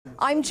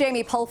I'm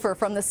Jaime Pulfer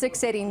from the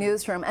 680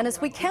 newsroom, and as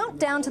we count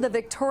down to the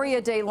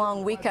Victoria Day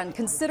long weekend,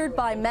 considered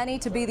by many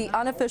to be the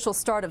unofficial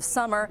start of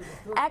summer,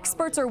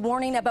 experts are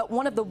warning about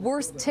one of the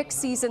worst tick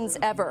seasons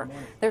ever.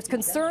 There's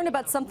concern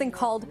about something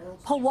called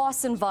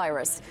Powassan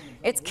Virus.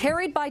 It's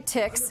carried by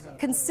ticks,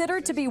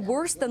 considered to be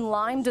worse than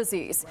Lyme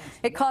disease.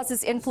 It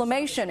causes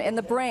inflammation in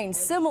the brain,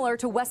 similar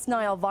to West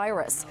Nile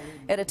virus.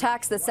 It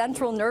attacks the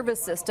central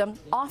nervous system,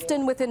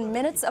 often within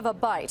minutes of a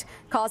bite,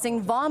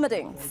 causing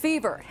vomiting,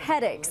 fever,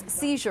 headaches,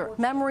 seizure,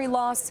 memory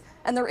loss,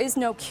 and there is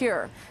no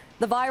cure.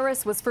 The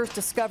virus was first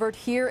discovered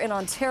here in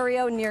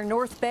Ontario near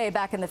North Bay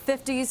back in the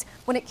 50s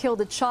when it killed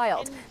a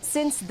child.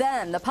 Since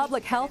then, the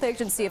Public Health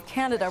Agency of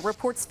Canada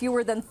reports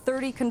fewer than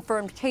 30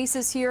 confirmed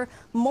cases here,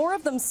 more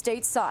of them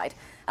stateside.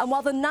 And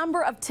while the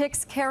number of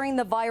ticks carrying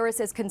the virus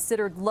is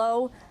considered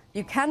low,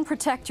 you can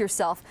protect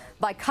yourself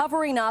by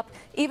covering up,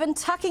 even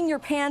tucking your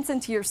pants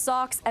into your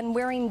socks and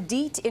wearing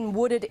DEET in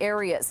wooded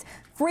areas.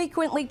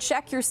 Frequently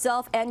check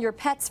yourself and your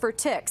pets for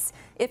ticks.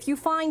 If you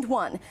find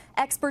one,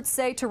 experts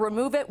say to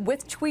remove it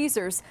with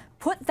tweezers.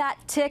 Put that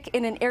tick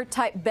in an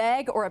airtight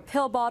bag or a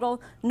pill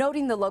bottle,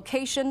 noting the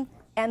location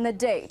and the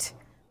date.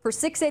 For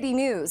 680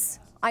 News,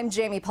 I'm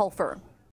Jaime Pulfer.